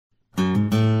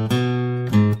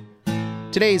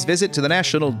Today's visit to the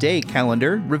National Day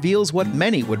calendar reveals what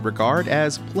many would regard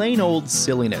as plain old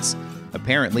silliness.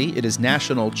 Apparently, it is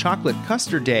National Chocolate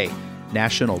Custard Day,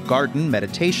 National Garden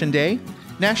Meditation Day,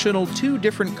 National Two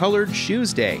Different Colored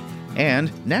Shoes Day,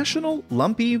 and National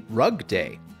Lumpy Rug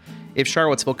Day. If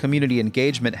Charlottesville Community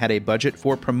Engagement had a budget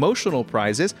for promotional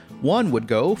prizes, one would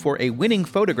go for a winning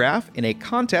photograph in a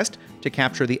contest to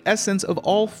capture the essence of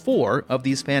all four of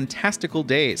these fantastical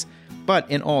days.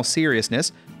 But in all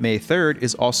seriousness, May 3rd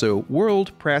is also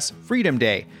World Press Freedom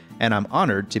Day, and I'm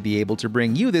honored to be able to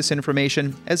bring you this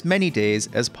information as many days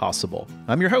as possible.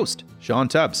 I'm your host, Sean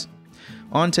Tubbs.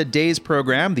 On today's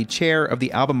program, the chair of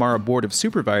the Albemarle Board of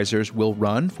Supervisors will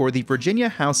run for the Virginia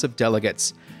House of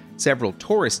Delegates. Several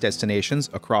tourist destinations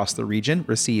across the region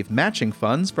receive matching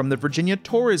funds from the Virginia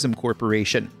Tourism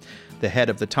Corporation. The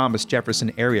head of the Thomas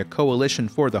Jefferson Area Coalition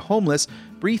for the Homeless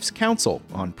briefs council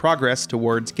on progress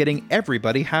towards getting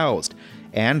everybody housed.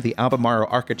 And the Albemarle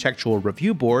Architectural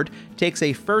Review Board takes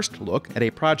a first look at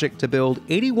a project to build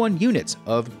 81 units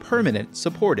of permanent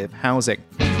supportive housing.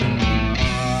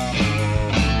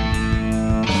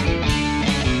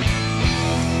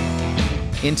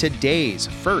 In today's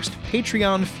first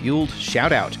Patreon-fueled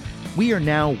shoutout, we are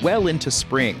now well into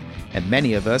spring, and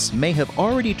many of us may have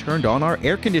already turned on our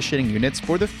air conditioning units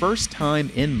for the first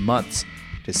time in months.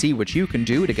 To see what you can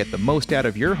do to get the most out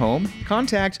of your home,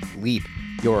 contact LEAP,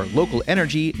 your local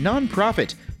energy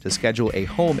nonprofit, to schedule a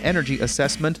home energy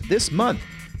assessment this month.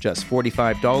 Just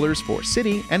 $45 for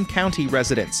city and county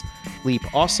residents. LEAP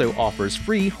also offers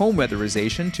free home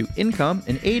weatherization to income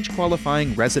and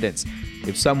age-qualifying residents.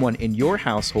 If someone in your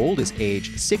household is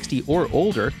age 60 or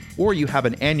older, or you have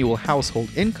an annual household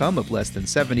income of less than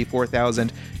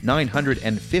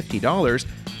 $74,950,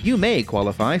 you may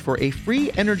qualify for a free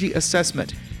energy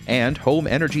assessment and home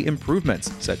energy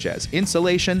improvements such as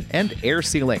insulation and air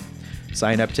sealing.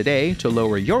 Sign up today to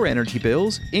lower your energy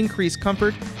bills, increase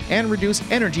comfort, and reduce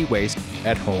energy waste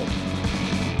at home.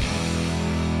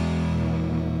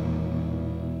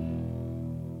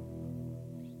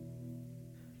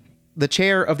 The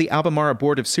chair of the Albemarle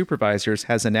Board of Supervisors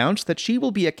has announced that she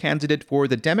will be a candidate for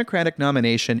the Democratic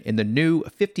nomination in the new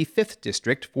 55th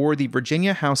District for the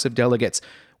Virginia House of Delegates,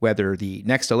 whether the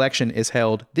next election is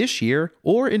held this year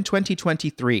or in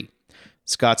 2023.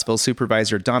 Scottsville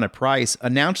Supervisor Donna Price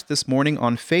announced this morning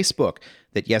on Facebook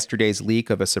that yesterday's leak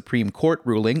of a Supreme Court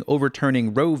ruling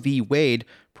overturning Roe v. Wade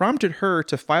prompted her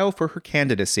to file for her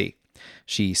candidacy.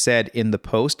 She said in the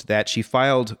post that she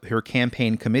filed her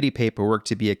campaign committee paperwork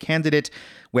to be a candidate,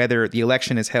 whether the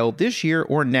election is held this year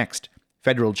or next.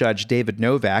 Federal Judge David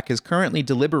Novak is currently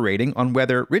deliberating on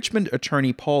whether Richmond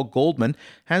attorney Paul Goldman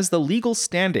has the legal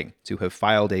standing to have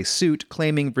filed a suit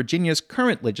claiming Virginia's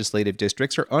current legislative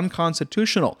districts are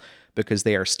unconstitutional because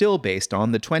they are still based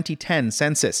on the 2010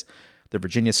 census. The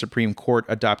Virginia Supreme Court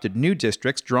adopted new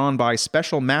districts drawn by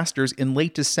special masters in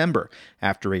late December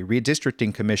after a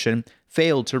redistricting commission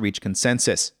failed to reach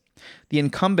consensus. The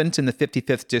incumbent in the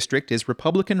 55th District is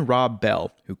Republican Rob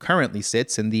Bell, who currently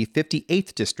sits in the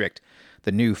 58th District.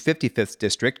 The new 55th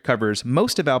District covers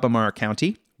most of Albemarle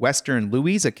County, western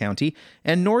Louisa County,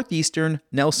 and northeastern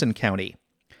Nelson County.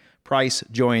 Price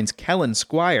joins Kellen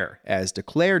Squire as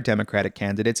declared Democratic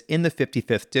candidates in the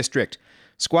 55th District.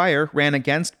 Squire ran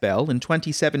against Bell in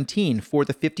 2017 for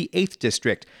the 58th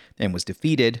District and was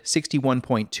defeated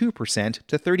 61.2%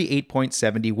 to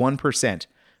 38.71%.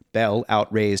 Bell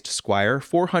outraised Squire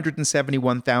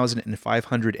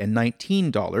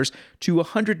 $471,519 to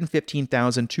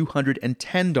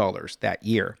 $115,210 that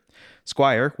year.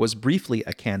 Squire was briefly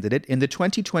a candidate in the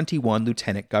 2021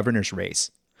 lieutenant governor's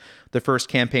race. The first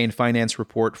campaign finance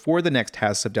report for the next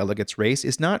House of Delegates race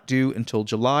is not due until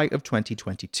July of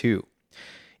 2022.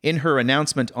 In her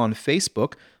announcement on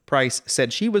Facebook, Price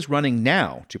said she was running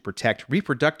now to protect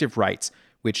reproductive rights,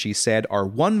 which she said are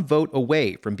one vote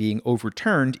away from being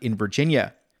overturned in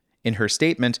Virginia. In her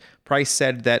statement, Price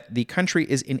said that the country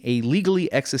is in a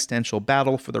legally existential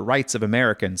battle for the rights of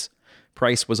Americans.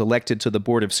 Price was elected to the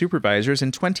Board of Supervisors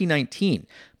in 2019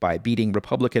 by beating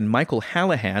Republican Michael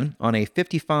Hallahan on a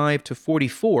 55 to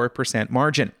 44%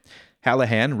 margin.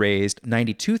 Hallahan raised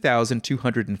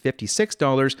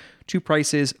 $92,256 to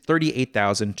Price's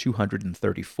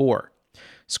 $38,234.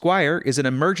 Squire is an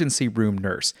emergency room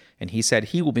nurse, and he said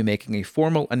he will be making a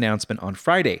formal announcement on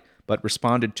Friday, but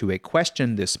responded to a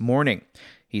question this morning.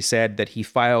 He said that he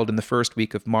filed in the first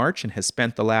week of March and has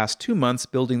spent the last 2 months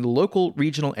building the local,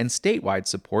 regional, and statewide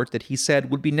support that he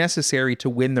said would be necessary to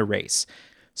win the race.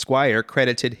 Squire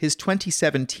credited his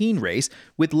 2017 race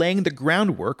with laying the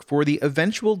groundwork for the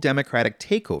eventual Democratic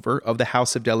takeover of the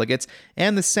House of Delegates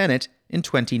and the Senate in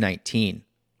 2019.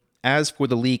 As for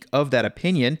the leak of that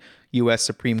opinion, U.S.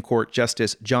 Supreme Court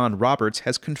Justice John Roberts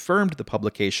has confirmed the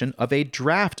publication of a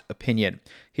draft opinion.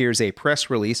 Here's a press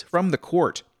release from the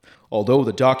court. Although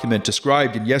the document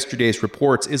described in yesterday's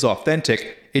reports is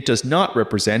authentic, it does not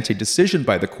represent a decision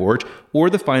by the court or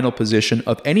the final position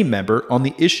of any member on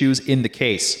the issues in the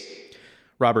case.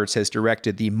 Roberts has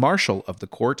directed the marshal of the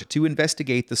court to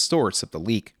investigate the source of the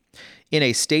leak. In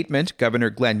a statement, Governor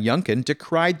Glenn Youngkin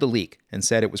decried the leak and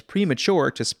said it was premature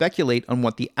to speculate on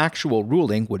what the actual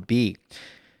ruling would be.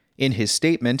 In his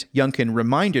statement, Youngkin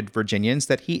reminded Virginians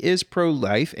that he is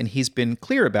pro-life, and he's been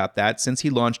clear about that since he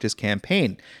launched his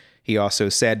campaign. He also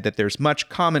said that there's much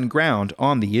common ground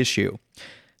on the issue.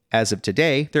 As of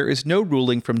today, there is no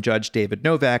ruling from Judge David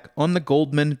Novak on the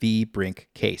Goldman v. Brink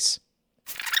case.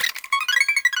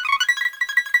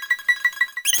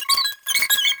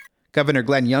 Governor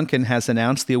Glenn Youngkin has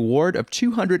announced the award of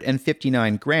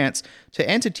 259 grants to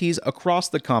entities across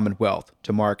the Commonwealth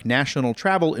to mark National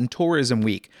Travel and Tourism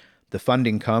Week. The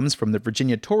funding comes from the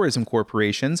Virginia Tourism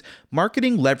Corporation's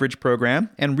Marketing Leverage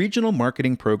Program and Regional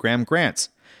Marketing Program grants.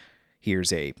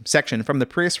 Here's a section from the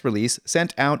press release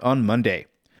sent out on Monday.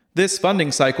 This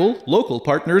funding cycle, local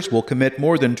partners will commit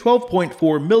more than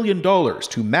 $12.4 million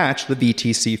to match the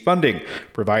VTC funding,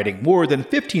 providing more than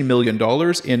 $15 million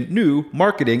in new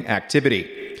marketing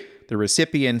activity. The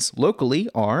recipients locally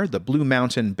are the Blue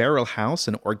Mountain Barrel House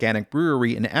and Organic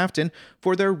Brewery in Afton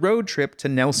for their road trip to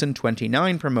Nelson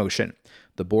 29 promotion,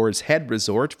 the Boar's Head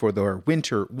Resort for their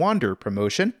Winter Wander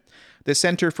promotion, the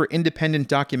Center for Independent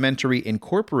Documentary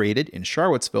Incorporated in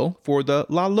Charlottesville for the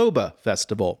La Loba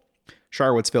Festival,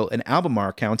 Charlottesville and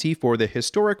Albemarle County for the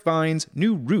Historic Vines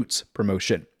New Roots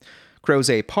promotion,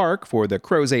 Crozet Park for the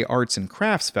Crozet Arts and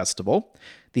Crafts Festival,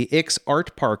 the Ix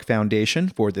Art Park Foundation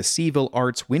for the Seville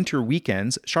Arts Winter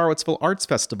Weekends Charlottesville Arts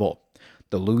Festival,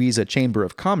 the Louisa Chamber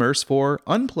of Commerce for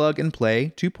Unplug and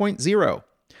Play 2.0,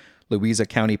 Louisa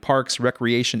County Parks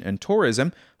Recreation and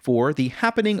Tourism for the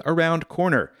Happening Around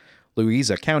Corner,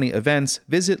 Louisa County Events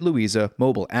Visit Louisa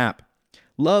mobile app,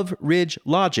 Love Ridge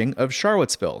Lodging of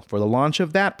Charlottesville for the launch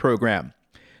of that program,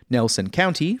 Nelson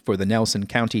County for the Nelson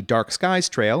County Dark Skies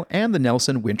Trail and the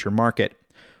Nelson Winter Market,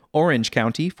 Orange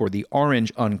County for the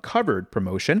Orange Uncovered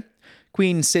promotion,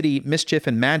 Queen City Mischief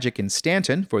and Magic in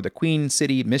Stanton for the Queen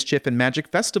City Mischief and Magic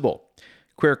Festival,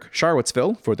 Quirk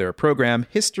Charlottesville for their program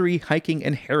History, Hiking,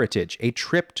 and Heritage, a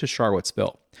trip to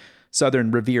Charlottesville,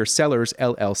 Southern Revere Cellars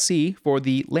LLC for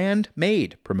the Land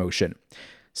Made promotion,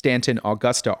 Stanton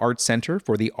Augusta Arts Center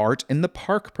for the Art in the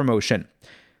Park promotion,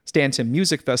 Stanton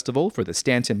Music Festival for the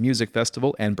Stanton Music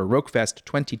Festival and Baroque Fest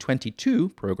 2022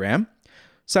 program,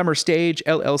 Summer Stage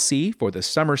LLC for the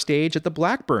Summer Stage at the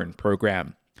Blackburn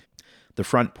program, the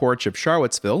Front Porch of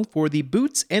Charlottesville for the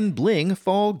Boots and Bling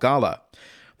Fall Gala,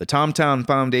 the Tom Tom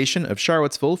Foundation of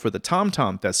Charlottesville for the Tom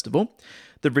Tom Festival,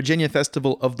 the Virginia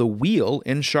Festival of the Wheel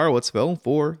in Charlottesville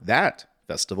for that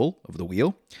Festival of the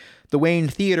Wheel, the Wayne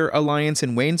Theater Alliance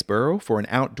in Waynesboro for an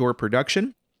outdoor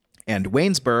production, and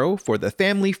Waynesboro for the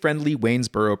family-friendly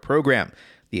Waynesboro program.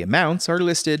 The amounts are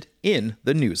listed in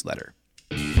the newsletter.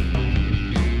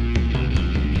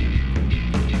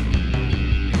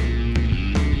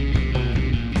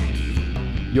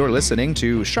 You're listening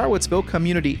to Charlottesville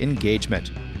Community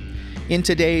Engagement. In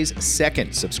today's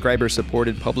second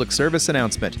subscriber-supported public service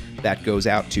announcement, that goes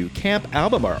out to Camp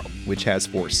Albemarle, which has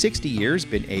for 60 years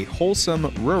been a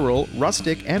wholesome, rural,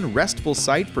 rustic, and restful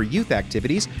site for youth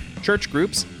activities, church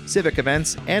groups, civic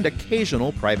events, and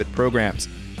occasional private programs.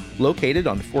 Located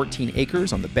on 14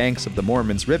 acres on the banks of the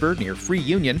Mormons River near Free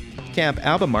Union, Camp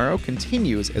Albemarle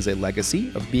continues as a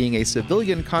legacy of being a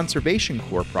civilian conservation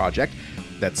corps project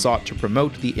that sought to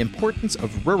promote the importance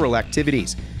of rural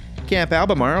activities. Camp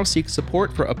Albemarle seeks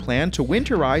support for a plan to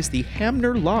winterize the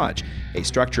Hamner Lodge, a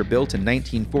structure built in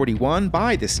 1941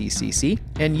 by the CCC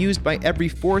and used by every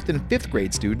 4th and 5th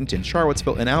grade student in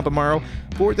Charlottesville and Albemarle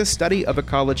for the study of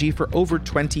ecology for over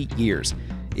 20 years.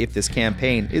 If this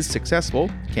campaign is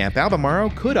successful, Camp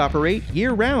Albemarle could operate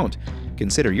year-round.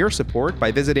 Consider your support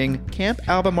by visiting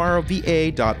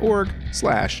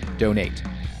campalbemarleva.org/donate.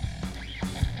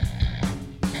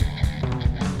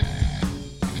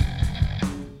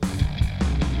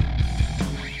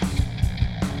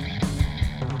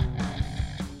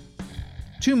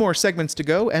 Two more segments to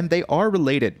go, and they are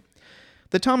related.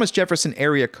 The Thomas Jefferson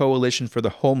Area Coalition for the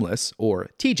Homeless,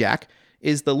 or TJAC,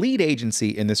 is the lead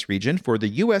agency in this region for the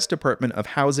U.S. Department of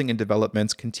Housing and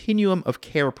Development's Continuum of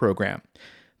Care program.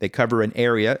 They cover an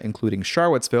area including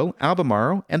Charlottesville,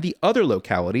 Albemarle, and the other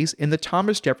localities in the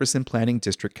Thomas Jefferson Planning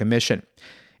District Commission.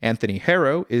 Anthony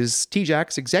Harrow is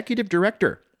TJAC's executive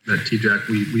director. At TJAC,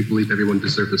 we believe everyone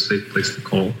deserves a safe place to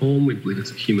call home. We believe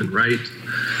it's a human right.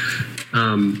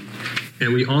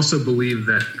 And we also believe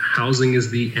that housing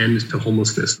is the end to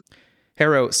homelessness.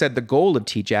 Harrow said the goal of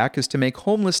TJAC is to make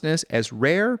homelessness as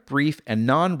rare, brief, and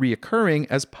non-reoccurring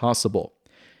as possible.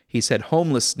 He said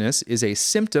homelessness is a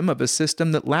symptom of a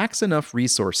system that lacks enough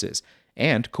resources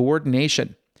and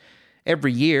coordination.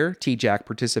 Every year, TJAC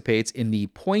participates in the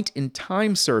Point in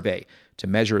Time survey to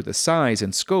measure the size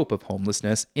and scope of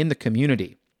homelessness in the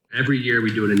community. Every year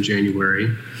we do it in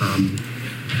January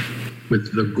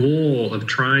with the goal of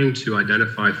trying to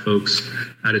identify folks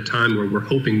at a time where we're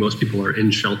hoping most people are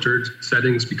in sheltered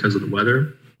settings because of the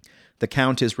weather. The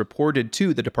count is reported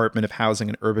to the Department of Housing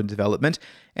and Urban Development,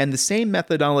 and the same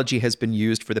methodology has been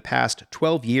used for the past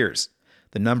 12 years.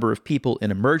 The number of people in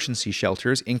emergency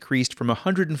shelters increased from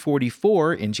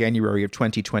 144 in January of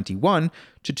 2021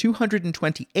 to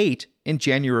 228 in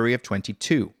January of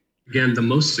 22. Again, the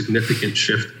most significant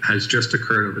shift has just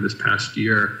occurred over this past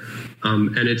year,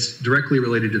 and it's directly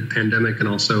related to the pandemic and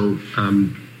also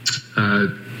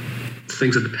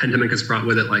things that the pandemic has brought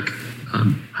with it, like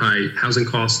high housing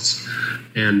costs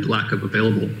and lack of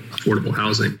available affordable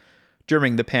housing.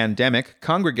 During the pandemic,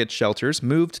 congregate shelters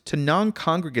moved to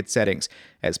non-congregate settings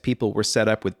as people were set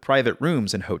up with private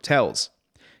rooms in hotels.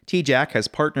 TJAC has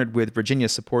partnered with Virginia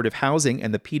Supportive Housing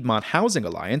and the Piedmont Housing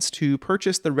Alliance to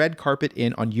purchase the Red Carpet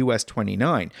Inn on US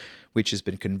 29, which has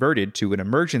been converted to an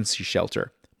emergency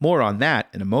shelter. More on that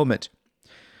in a moment.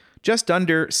 Just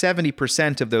under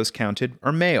 70% of those counted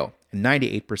are male, and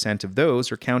 98% of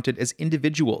those are counted as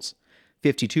individuals.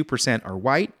 52% are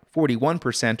white,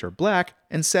 41% are black,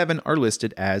 and 7 are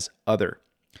listed as other.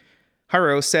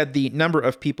 Harrow said the number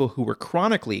of people who were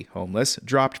chronically homeless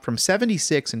dropped from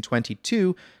 76 in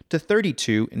 22 to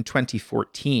 32 in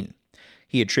 2014.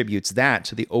 He attributes that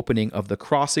to the opening of the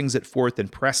Crossings at 4th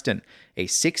and Preston, a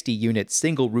 60-unit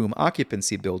single-room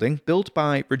occupancy building built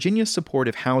by Virginia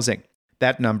Supportive Housing.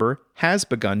 That number has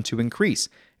begun to increase,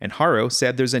 and Harrow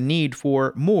said there's a need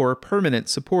for more permanent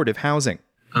supportive housing.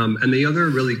 And the other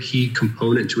really key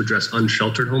component to address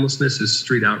unsheltered homelessness is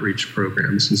street outreach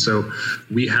programs. And so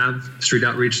we have street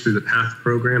outreach through the PATH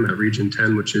program at Region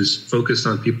 10, which is focused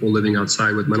on people living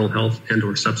outside with mental health and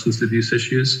or substance abuse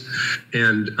issues.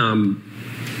 And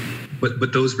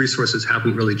but those resources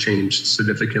haven't really changed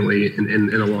significantly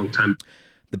in a long time.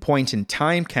 The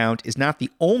point-in-time count is not the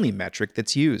only metric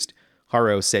that's used.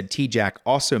 Harrow said TJAC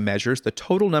also measures the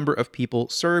total number of people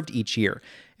served each year,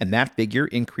 and that figure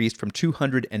increased from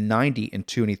 290 in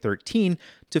 2013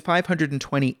 to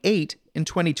 528 in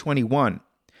 2021.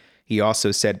 He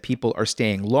also said people are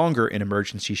staying longer in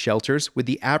emergency shelters, with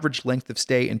the average length of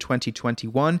stay in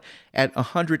 2021 at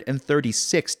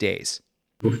 136 days.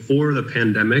 Before the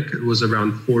pandemic, it was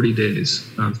around 40 days,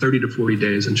 30 to 40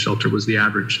 days in shelter was the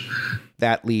average.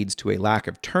 That leads to a lack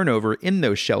of turnover in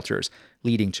those shelters,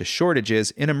 leading to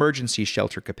shortages in emergency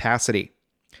shelter capacity.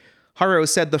 Harrow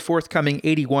said the forthcoming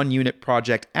 81-unit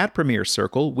project at Premier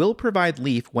Circle will provide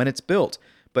LEAF when it's built,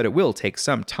 but it will take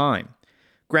some time.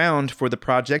 Ground for the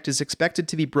project is expected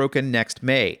to be broken next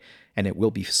May, and it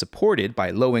will be supported by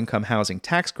low-income housing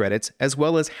tax credits as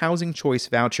well as housing choice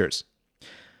vouchers.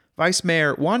 Vice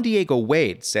Mayor Juan Diego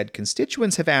Wade said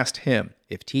constituents have asked him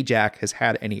if TJAC has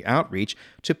had any outreach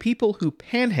to people who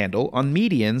panhandle on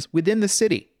medians within the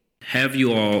city. Have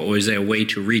you all, or is there a way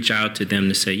to reach out to them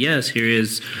to say, yes, here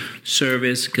is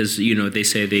service? Because, they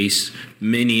say there's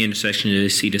many intersections, they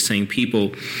see the same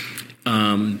people,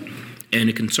 and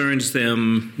it concerns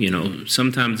them.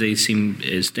 Sometimes they seem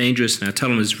as dangerous, and I tell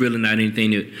them it's really not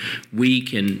anything that we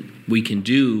can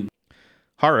do.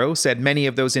 Harrow said many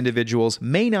of those individuals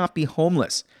may not be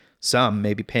homeless. Some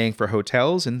may be paying for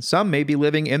hotels, and some may be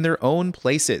living in their own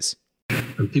places.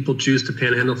 People choose to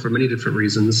panhandle for many different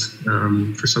reasons.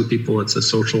 For some people, it's a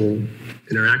social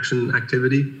interaction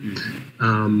activity,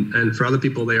 and for other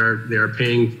people, they are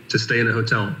paying to stay in a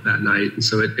hotel that night. And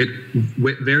so it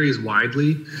varies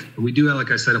widely. And we do have,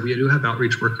 like I said, we do have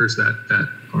outreach workers that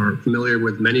are familiar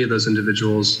with many of those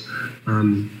individuals.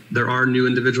 There are new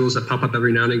individuals that pop up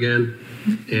every now and again,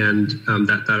 and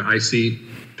that I see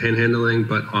panhandling,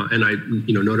 and I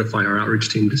notify our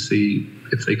outreach team to see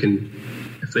if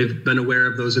they've been aware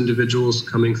of those individuals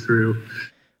coming through.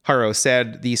 Harrow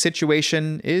said the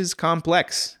situation is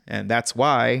complex, and that's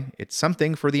why it's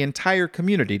something for the entire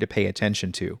community to pay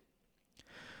attention to.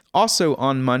 Also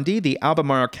on Monday, the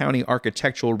Albemarle County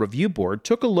Architectural Review Board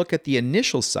took a look at the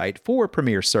initial site for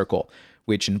Premier Circle,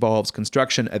 which involves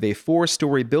construction of a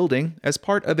 4-story building as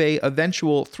part of an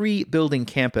eventual 3-building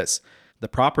campus. The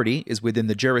property is within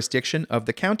the jurisdiction of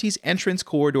the county's Entrance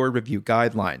Corridor Review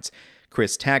Guidelines.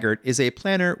 Chris Taggart is a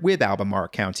planner with Albemarle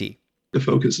County. The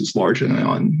focus is largely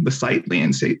on the site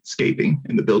landscaping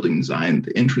and the building design,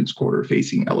 the entrance quarter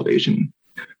facing elevation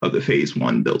of the Phase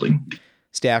 1 building.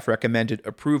 Staff recommended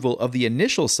approval of the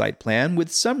initial site plan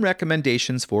with some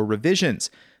recommendations for revisions.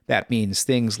 That means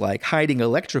things like hiding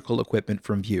electrical equipment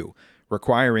from view,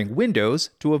 requiring windows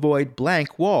to avoid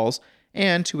blank walls,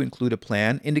 and to include a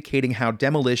plan indicating how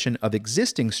demolition of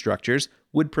existing structures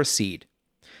would proceed.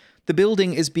 The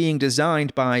building is being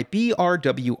designed by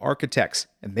BRW Architects,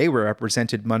 and they were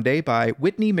represented Monday by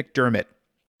Whitney McDermott.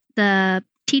 The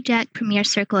TJAC Premier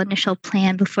Circle initial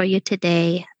plan before you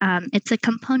today, it's a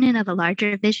component of a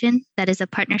larger vision that is a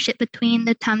partnership between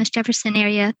the Thomas Jefferson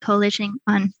Area Coalition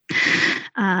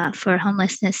for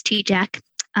Homelessness, TJAC,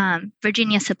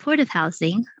 Virginia Supportive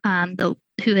Housing,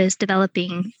 who is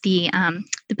developing the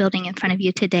building in front of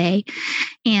you today,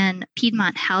 and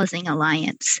Piedmont Housing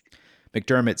Alliance.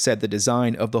 McDermott said the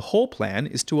design of the whole plan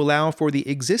is to allow for the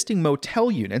existing motel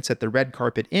units at the Red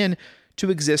Carpet Inn to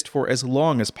exist for as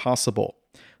long as possible.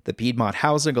 The Piedmont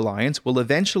Housing Alliance will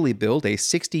eventually build a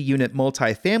 60-unit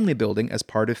multifamily building as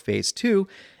part of Phase 2,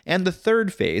 and the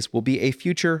third phase will be a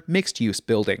future mixed-use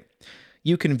building.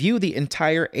 You can view the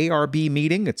entire ARB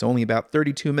meeting, it's only about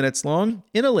 32 minutes long,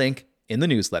 in a link in the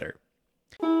newsletter.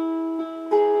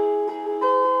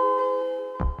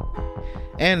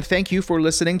 And thank you for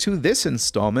listening to this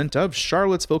installment of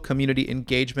Charlottesville Community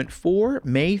Engagement for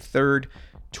May 3rd,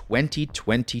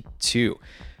 2022.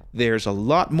 There's a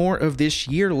lot more of this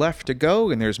year left to go,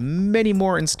 and there's many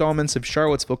more installments of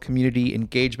Charlottesville Community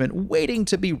Engagement waiting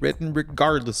to be written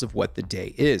regardless of what the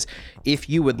day is. If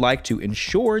you would like to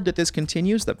ensure that this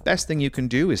continues, the best thing you can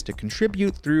do is to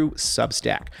contribute through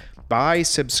Substack. By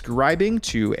subscribing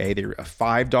to either a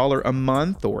 $5 a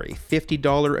month or a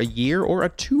 $50 a year or a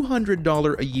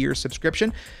 $200 a year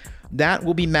subscription, that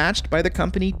will be matched by the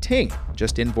company Ting,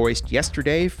 just invoiced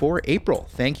yesterday for April.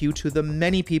 Thank you to the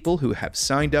many people who have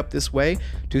signed up this way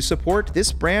to support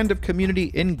this brand of community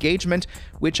engagement,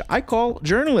 which I call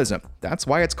journalism. That's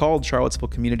why it's called Charlottesville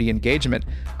Community Engagement.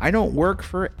 I don't work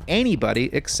for anybody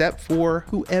except for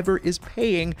whoever is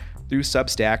paying through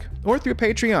Substack or through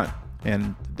Patreon.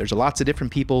 And there's lots of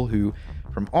different people who,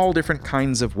 from all different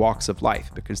kinds of walks of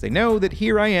life, because they know that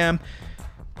here I am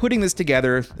putting this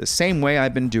together the same way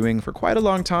I've been doing for quite a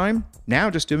long time,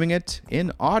 now just doing it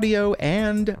in audio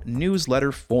and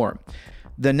newsletter form.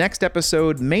 The next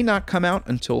episode may not come out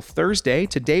until Thursday.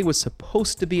 Today was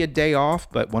supposed to be a day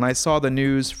off, but when I saw the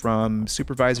news from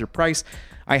Supervisor Price,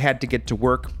 I had to get to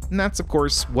work, and that's of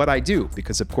course what I do,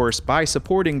 because of course by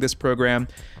supporting this program,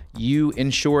 you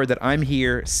ensure that I'm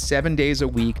here 7 days a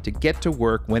week to get to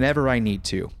work whenever I need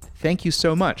to. Thank you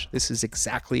so much. This is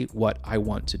exactly what I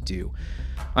want to do.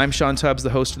 I'm Sean Tubbs, the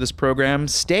host of this program.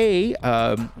 Stay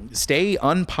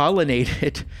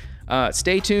unpollinated.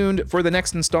 Stay tuned for the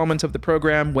next installment of the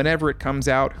program whenever it comes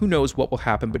out. Who knows what will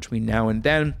happen between now and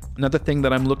then. Another thing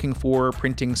that I'm looking for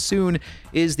printing soon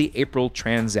is the April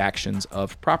transactions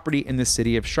of property in the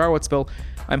city of Charlottesville.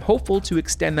 I'm hopeful to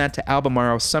extend that to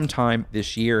Albemarle sometime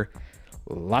this year.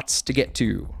 Lots to get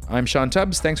to. I'm Sean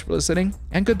Tubbs. Thanks for listening,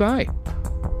 and goodbye.